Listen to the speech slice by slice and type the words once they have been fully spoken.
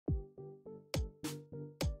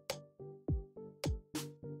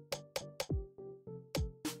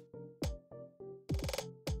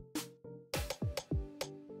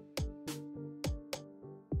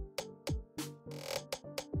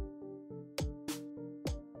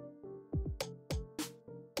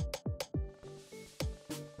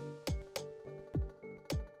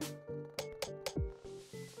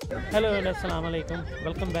Hello अस्सलाम वालेकुम,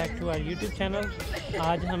 welcome back to our YouTube channel.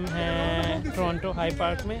 आज हम हैं टोरंटो हाई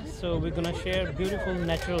पार्क में, so we gonna share beautiful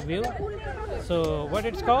natural view. So what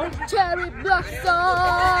it's called? Cherry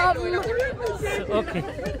blossom. Okay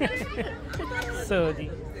so ji,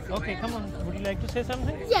 okay, come on, would you like to say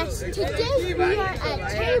something? Yes, today we are at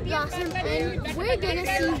Cherry Blossom and we're gonna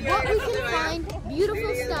see what we can find,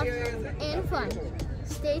 beautiful stuff and fun.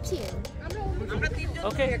 Stay tuned.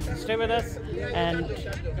 Okay, stay with us and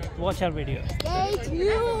watch our video. Stay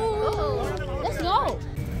tuned. Let's go.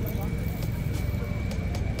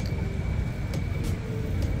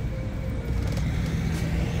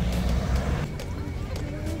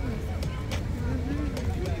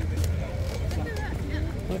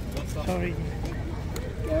 Sorry.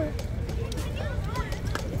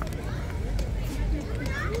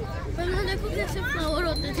 पहले देखो कैसे flower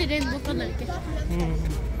होते थे rainbow colour के।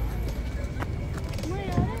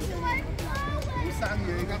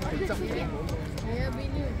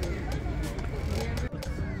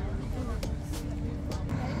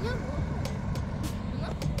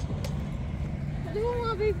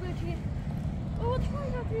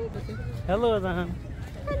 Hello, Adhan.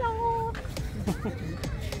 Hello.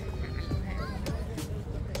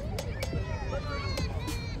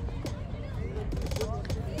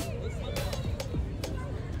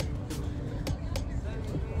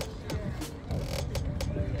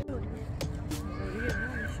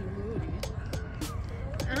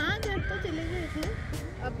 हाँ घर तो चले गए थे,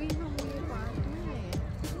 अभी हम ये पार्क में हैं।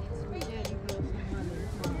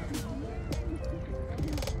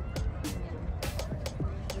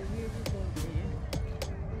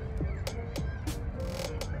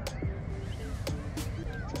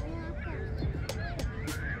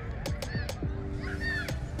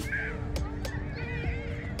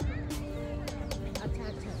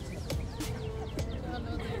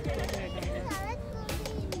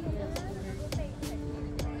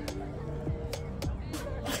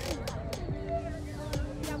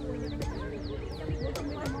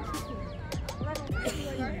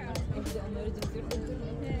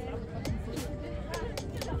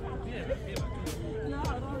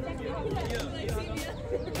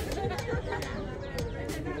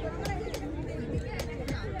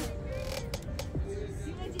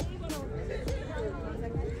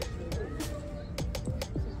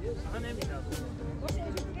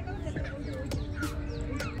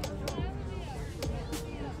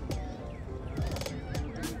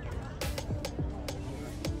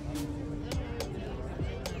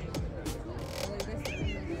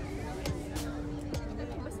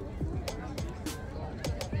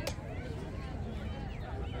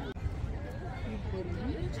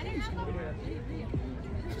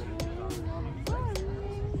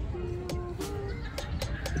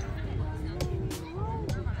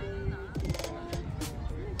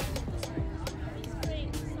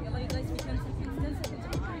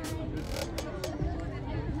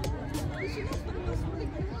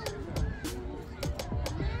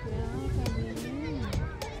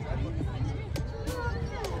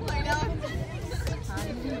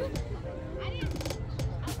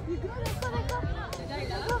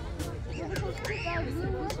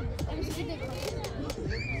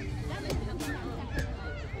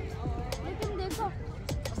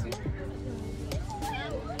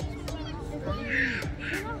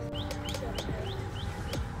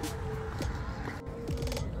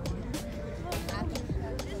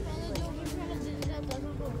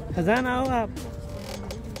 Adhan, आओ आप।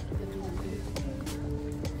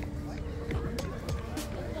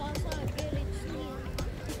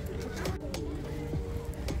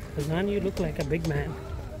 Adhan, you look like a big man.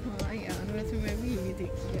 हाँ यार, वैसे मैं भी यही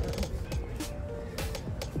देखी यार।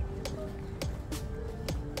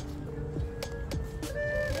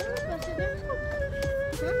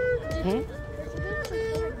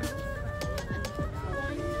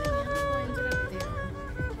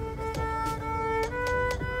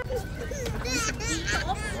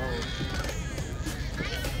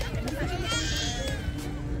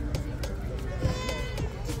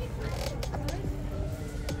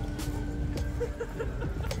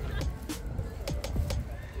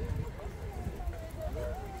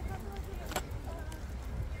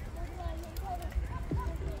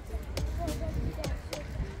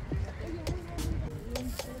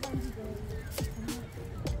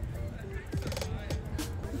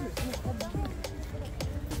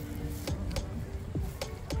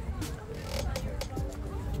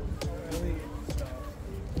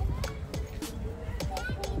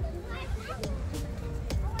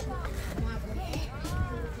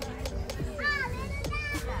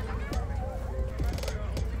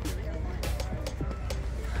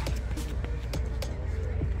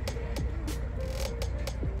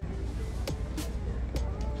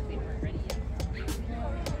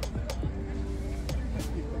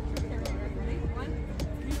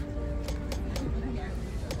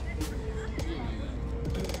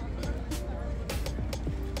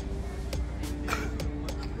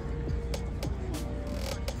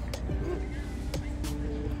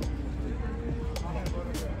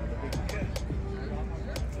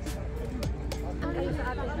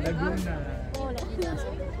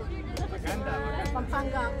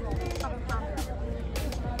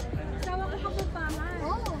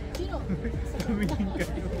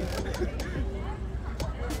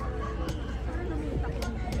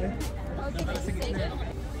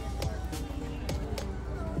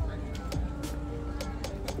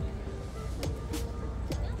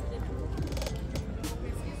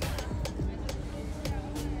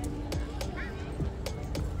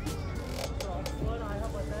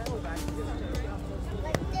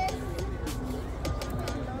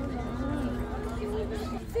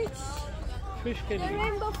 Fish के The लिए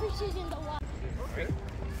rainbow fish is in the water.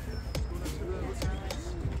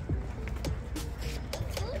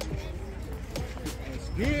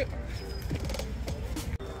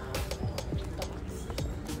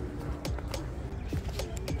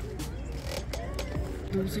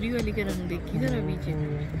 दूसरी वाली का रंग देखी जरा पीछे,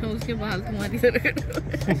 उसके बाल तुम्हारी तरह।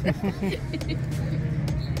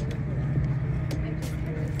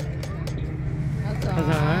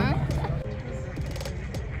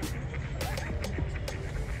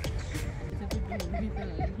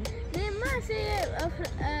 से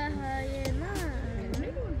ये ना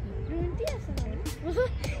ढूंढती है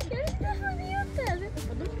यार नहीं होता है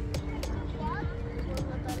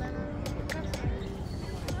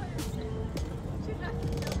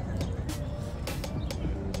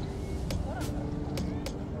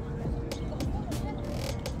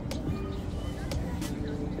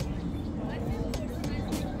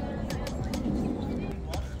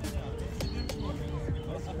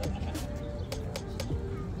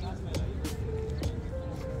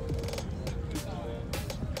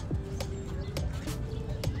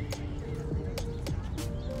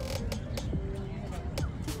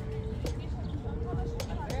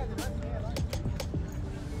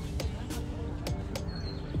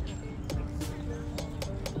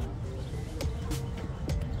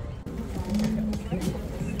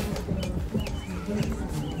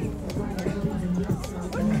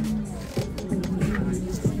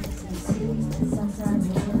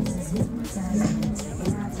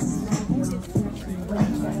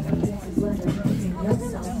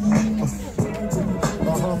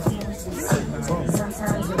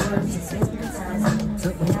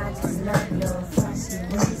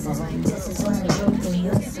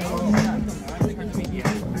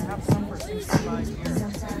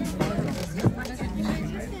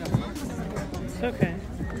Okay.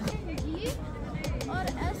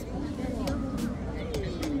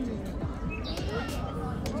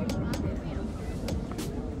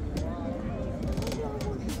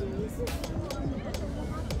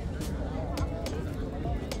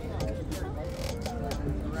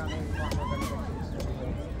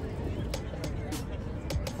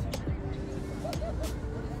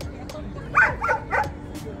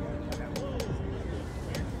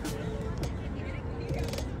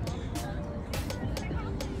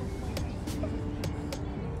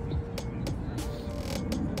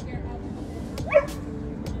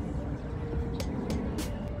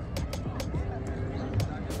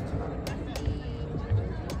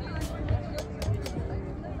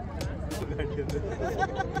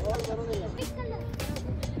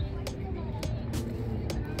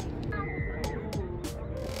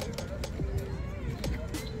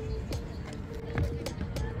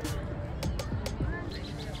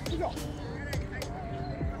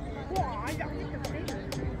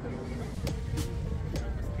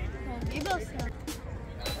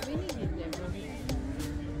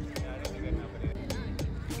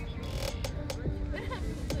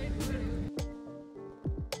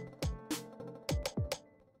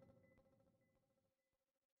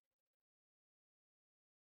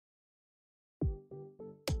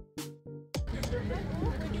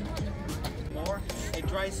 It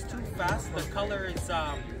dries too fast. The color is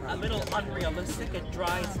a little unrealistic. It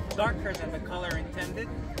dries darker than the color intended.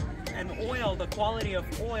 And oil, the quality of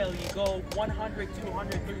oil, you go 100,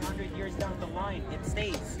 200, 300 years down the line, it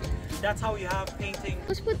stays. That's how you have painting.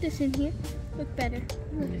 Let's put this in here. Look better.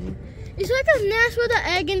 It's like a nest with an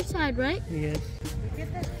egg inside, right? Yes.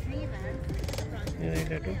 Get that tree, man. Yeah,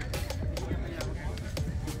 that too.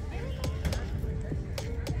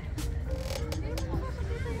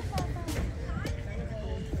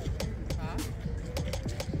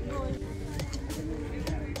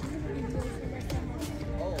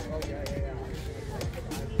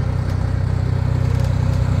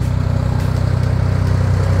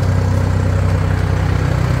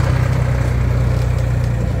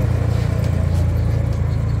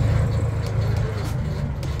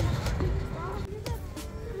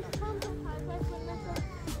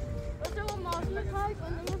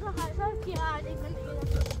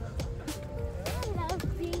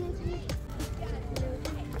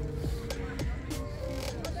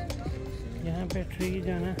 यहाँ पे tree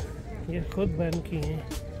जाना ये खुद बंद किए हैं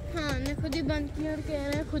हाँ ने खुद ही बंद किया और कह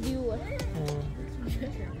रहे हैं खुद ही हुआ।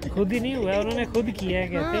 खुद ही नहीं हुआ, उन्होंने खुद किया है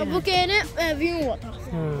कहते हैं। वो कह रहे हैं व्यू हुआ था।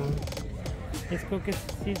 हाँ, इसको किस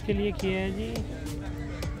चीज़ के लिए किया है जी?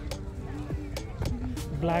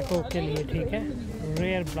 ब्लैक ओक के लिए, ठीक है,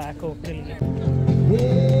 रेयर ब्लैक ओक के लिए।